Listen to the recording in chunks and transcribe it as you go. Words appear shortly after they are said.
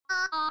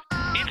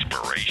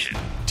Inspiration.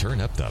 Turn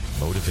up the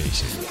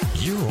motivation.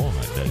 You're on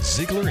the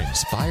Ziglar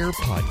Inspire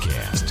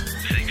Podcast.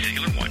 Zig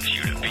Ziglar wants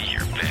you to be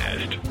your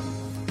best.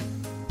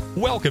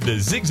 Welcome to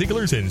Zig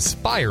Ziglar's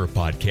Inspire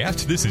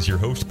Podcast. This is your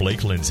host,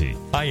 Blake Lindsay.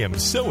 I am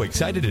so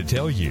excited to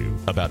tell you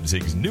about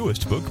Zig's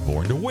newest book,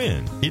 Born to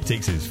Win. It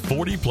takes his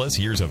 40-plus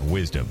years of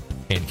wisdom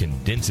and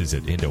condenses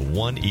it into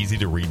one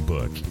easy-to-read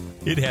book.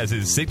 It has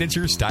his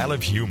signature style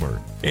of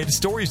humor and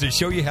stories to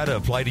show you how to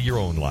apply to your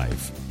own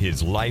life.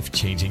 His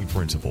life-changing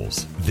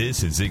principles.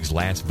 This is Zig's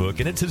last book,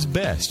 and it's his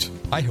best.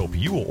 I hope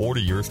you will order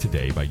yours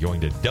today by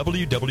going to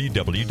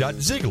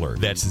www.ziglar,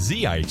 that's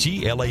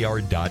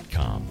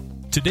ZIGLAR.com.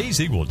 Today,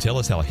 Zig will tell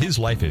us how his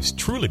life has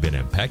truly been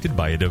impacted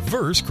by a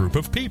diverse group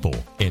of people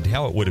and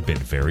how it would have been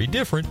very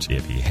different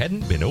if he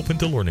hadn't been open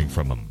to learning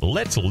from them.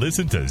 Let's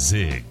listen to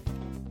Zig.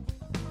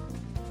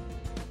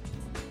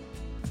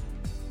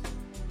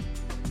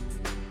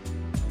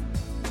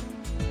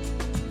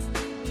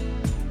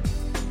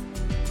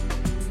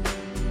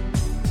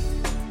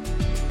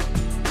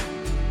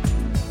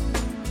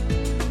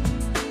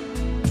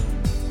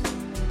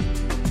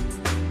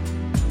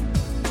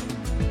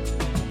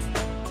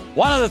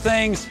 One of the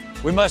things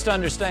we must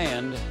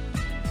understand,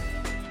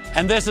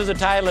 and this is the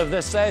title of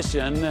this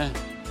session,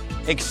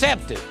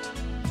 accept it.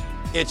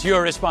 It's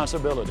your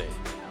responsibility.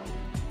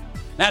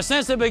 Now,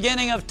 since the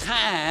beginning of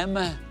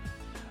time,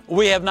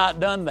 we have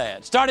not done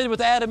that. Started with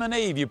Adam and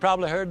Eve. You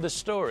probably heard the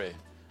story.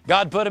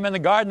 God put them in the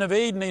Garden of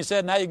Eden. He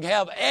said, now you can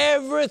have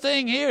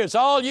everything here. It's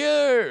all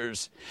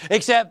yours.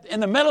 Except in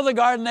the middle of the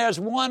garden,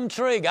 there's one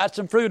tree, got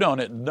some fruit on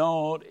it.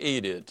 Don't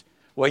eat it.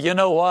 Well, you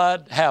know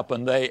what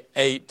happened? They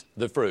ate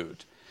the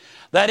fruit.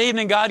 That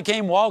evening, God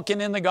came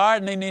walking in the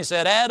garden, and He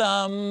said,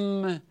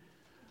 Adam,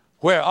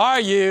 where are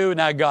you?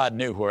 Now, God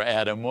knew where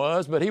Adam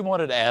was, but He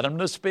wanted Adam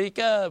to speak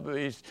up.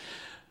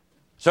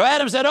 So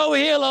Adam said, over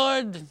here,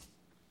 Lord.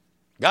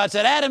 God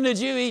said, Adam, did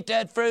you eat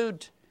that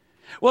fruit?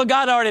 Well,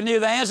 God already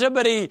knew the answer,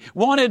 but He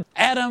wanted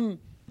Adam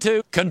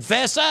to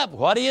confess up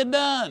what he had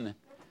done.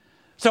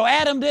 So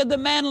Adam did the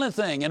manly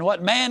thing, and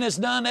what man has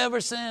done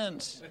ever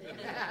since.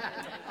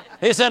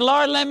 He said,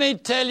 Lord, let me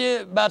tell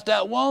you about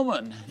that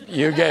woman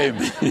you gave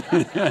me.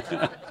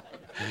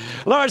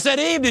 Lord said,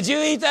 Eve, did you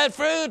eat that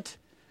fruit?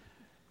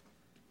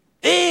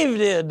 Eve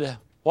did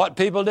what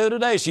people do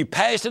today. She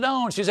passed it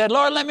on. She said,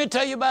 Lord, let me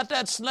tell you about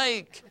that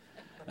snake.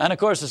 And, of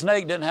course, the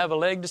snake didn't have a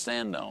leg to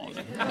stand on.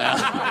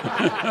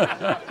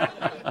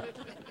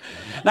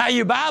 Now,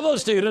 you Bible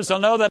students will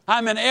know that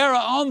I'm in error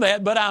on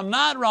that, but I'm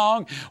not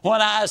wrong when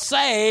I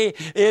say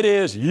it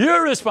is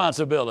your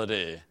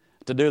responsibility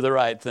to do the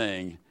right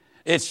thing.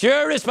 It's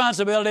your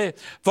responsibility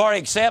for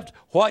accept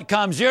what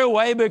comes your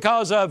way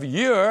because of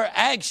your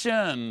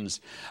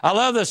actions. I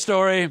love the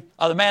story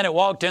of the man that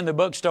walked in the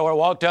bookstore,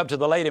 walked up to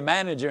the lady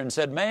manager and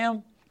said,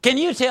 ma'am, can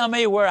you tell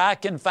me where I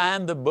can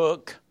find the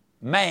book,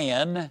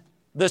 Man,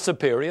 the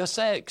Superior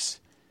Sex?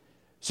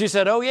 She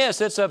said, oh,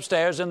 yes, it's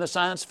upstairs in the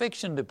science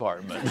fiction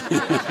department.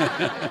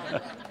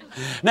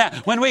 Now,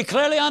 when we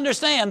clearly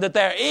understand that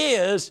there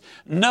is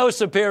no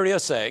superior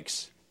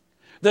sex,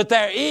 that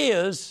there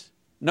is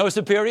no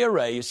superior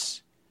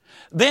race,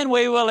 then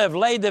we will have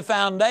laid the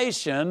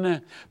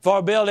foundation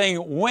for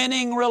building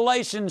winning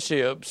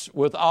relationships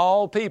with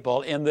all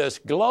people in this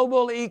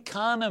global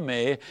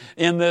economy,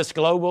 in this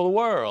global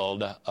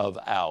world of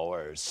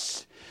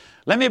ours.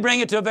 Let me bring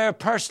it to a very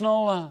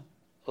personal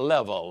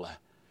level.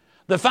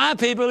 The 5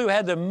 people who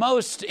had the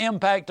most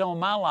impact on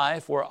my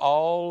life were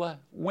all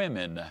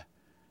women.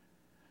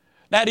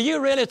 Now, do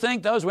you really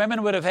think those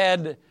women would have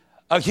had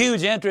a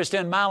huge interest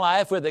in my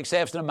life, with the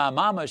exception of my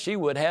mama? She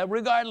would have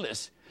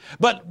regardless.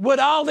 But would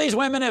all these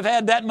women have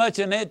had that much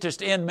an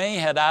interest in me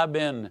had I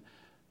been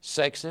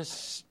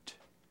sexist?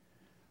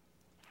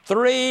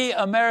 3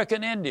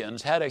 American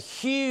Indians had a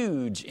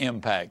huge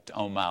impact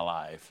on my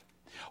life.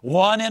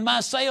 1 in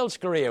my sales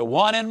career,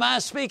 1 in my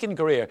speaking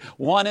career,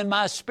 1 in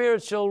my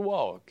spiritual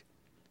walk.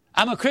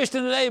 I'm a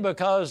Christian today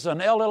because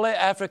an elderly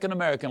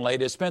African-American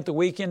lady spent the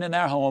weekend in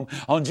our home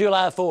on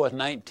July 4th,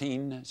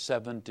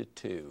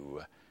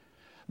 1972.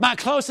 My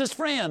closest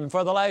friend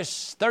for the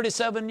last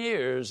 37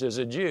 years is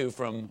a Jew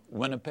from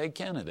Winnipeg,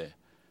 Canada.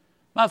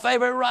 My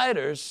favorite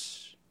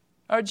writers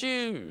are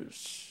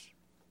Jews.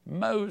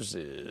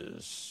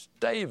 Moses,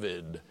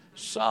 David,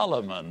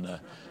 Solomon,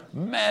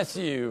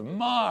 Matthew,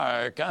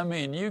 Mark. I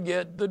mean, you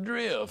get the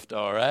drift,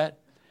 all right?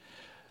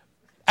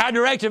 Our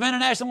Director of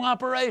International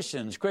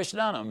Operations, Chris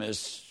Dunham,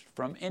 is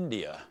from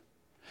India.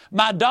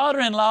 My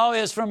daughter-in-law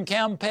is from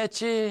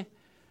Campeche,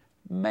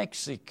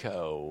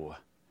 Mexico.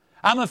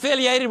 I'm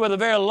affiliated with a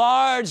very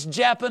large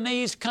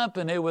Japanese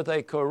company with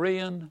a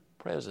Korean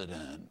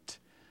president.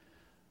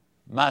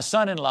 My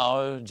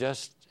son-in-law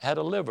just had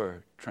a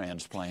liver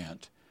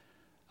transplant.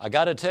 I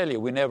got to tell you,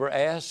 we never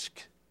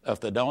asked if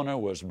the donor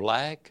was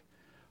black,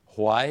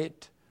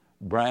 white,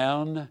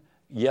 brown,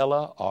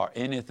 yellow, or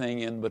anything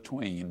in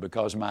between,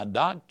 because my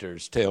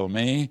doctors tell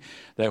me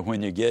that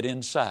when you get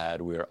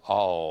inside, we're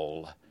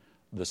all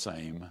the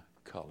same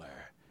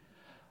color.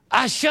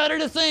 I shudder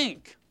to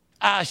think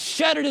I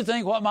shudder to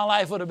think what my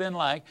life would have been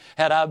like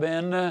had I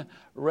been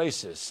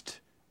racist.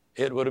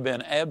 It would have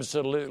been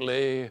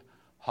absolutely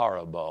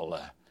horrible.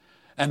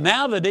 And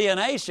now the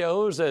DNA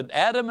shows that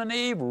Adam and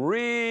Eve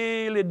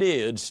really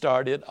did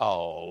start it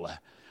all.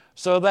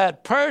 So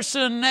that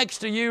person next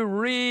to you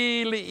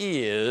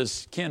really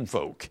is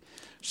kinfolk.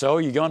 So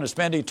you're going to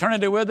spend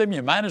eternity with them,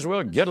 you might as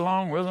well get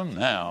along with them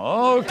now.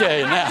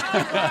 Okay, now.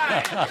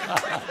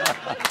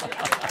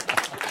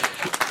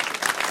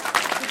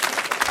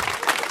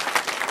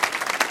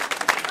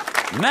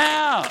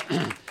 Now,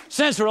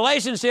 since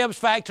relationships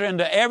factor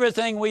into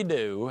everything we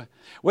do,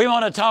 we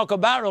want to talk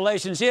about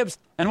relationships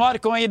and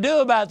what can we do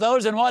about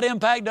those and what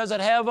impact does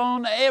it have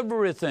on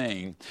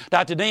everything.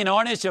 Dr. Dean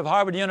Ornish of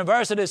Harvard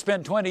University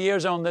spent 20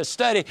 years on this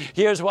study.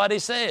 Here's what he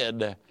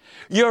said.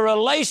 Your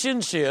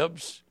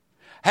relationships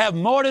have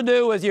more to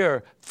do with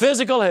your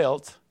physical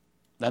health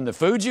than the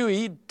food you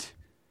eat,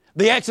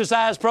 the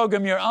exercise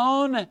program you're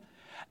on,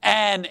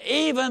 and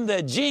even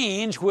the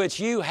genes which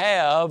you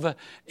have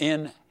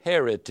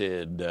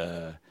inherited.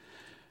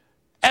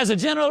 As a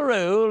general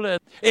rule,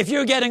 if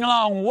you're getting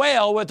along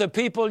well with the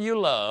people you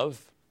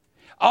love,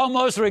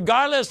 almost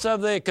regardless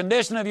of the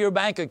condition of your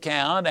bank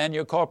account and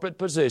your corporate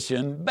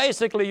position,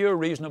 basically you're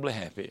reasonably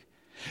happy.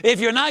 If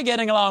you're not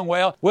getting along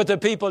well with the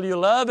people you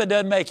love, it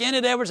doesn't make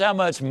any difference how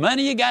much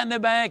money you got in the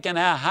bank and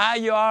how high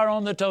you are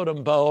on the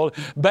totem pole.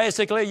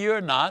 Basically,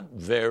 you're not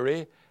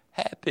very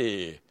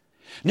happy.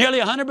 Nearly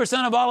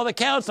 100% of all of the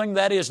counseling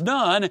that is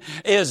done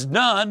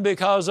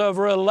because of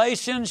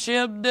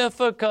relationship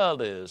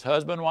difficulties.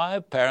 Husband,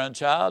 wife, parent,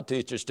 child,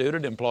 teacher,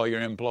 student, employer,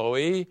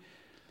 employee.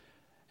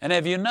 And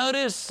have you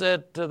noticed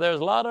that there's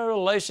a lot of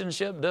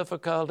relationship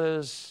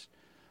difficulties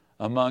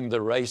among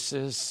the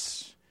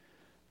races?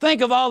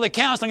 Think of all the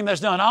counseling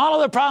that's done, all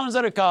of the problems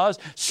that are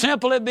caused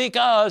simply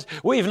because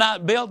we've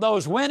not built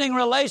those winning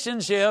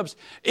relationships,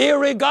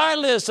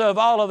 irregardless of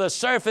all of the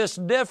surface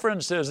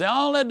differences. The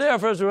only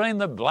difference between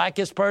the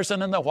blackest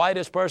person and the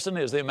whitest person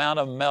is the amount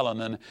of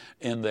melanin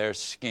in their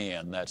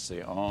skin. That's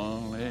the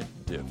only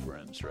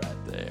difference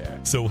right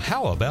there. So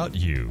how about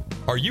you?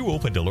 Are you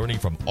open to learning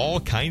from all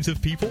kinds of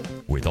people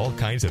with all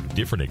kinds of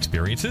different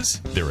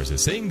experiences? There is a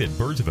saying that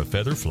birds of a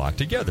feather flock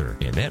together,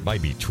 and that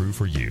might be true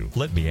for you.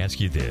 Let me ask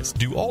you this.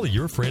 Do all of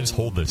your friends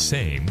hold the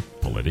same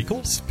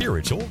political,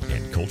 spiritual,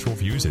 and cultural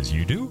views as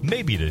you do?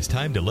 Maybe it is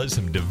time to let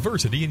some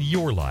diversity in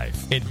your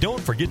life. And don't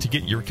forget to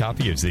get your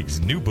copy of Zig's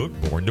new book,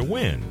 Born to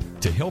Win,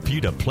 to help you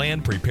to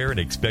plan, prepare,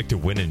 and expect to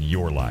win in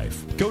your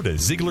life. Go to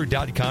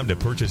Ziglar.com to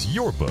purchase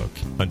your book.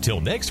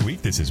 Until next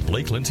week, this is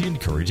Blake Lindsay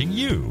encouraging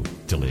you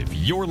to live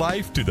your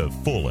life to the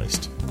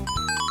fullest.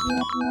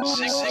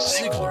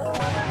 Ziglar.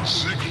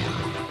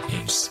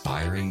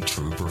 Inspiring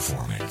true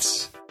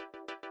performance.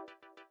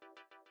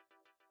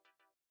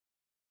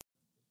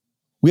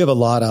 We have a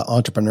lot of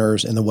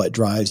entrepreneurs in the What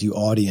Drives You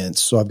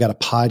audience, so I've got a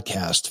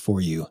podcast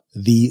for you,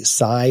 The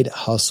Side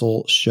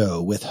Hustle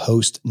Show with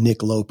host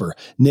Nick Loper.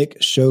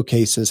 Nick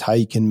showcases how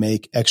you can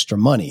make extra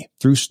money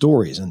through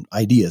stories and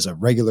ideas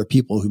of regular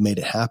people who made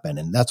it happen,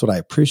 and that's what I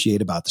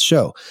appreciate about the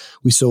show.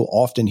 We so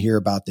often hear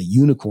about the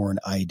unicorn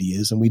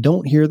ideas, and we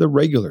don't hear the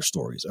regular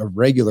stories of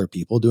regular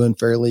people doing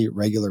fairly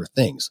regular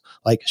things,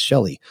 like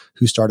Shelly,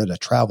 who started a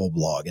travel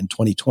blog in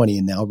 2020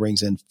 and now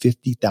brings in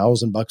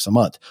 $50,000 a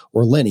month,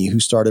 or Lenny, who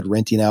started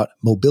renting out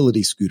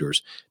mobility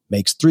scooters,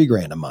 makes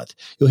 $3,000 a month.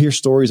 You'll hear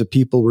stories of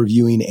people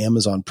reviewing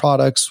Amazon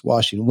products,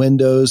 washing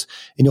windows,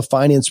 and you'll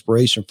find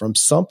inspiration from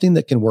something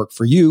that can work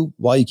for you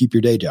while you keep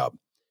your day job.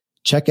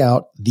 Check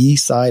out The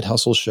Side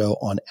Hustle Show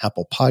on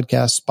Apple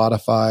Podcasts,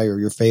 Spotify, or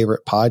your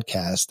favorite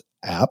podcast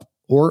app,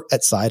 or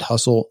at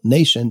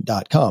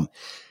sidehustlenation.com.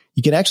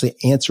 You can actually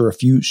answer a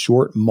few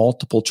short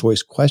multiple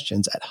choice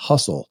questions at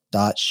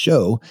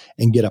hustle.show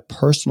and get a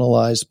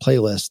personalized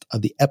playlist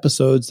of the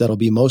episodes that'll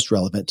be most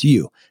relevant to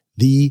you.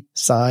 The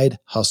Side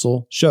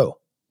Hustle Show.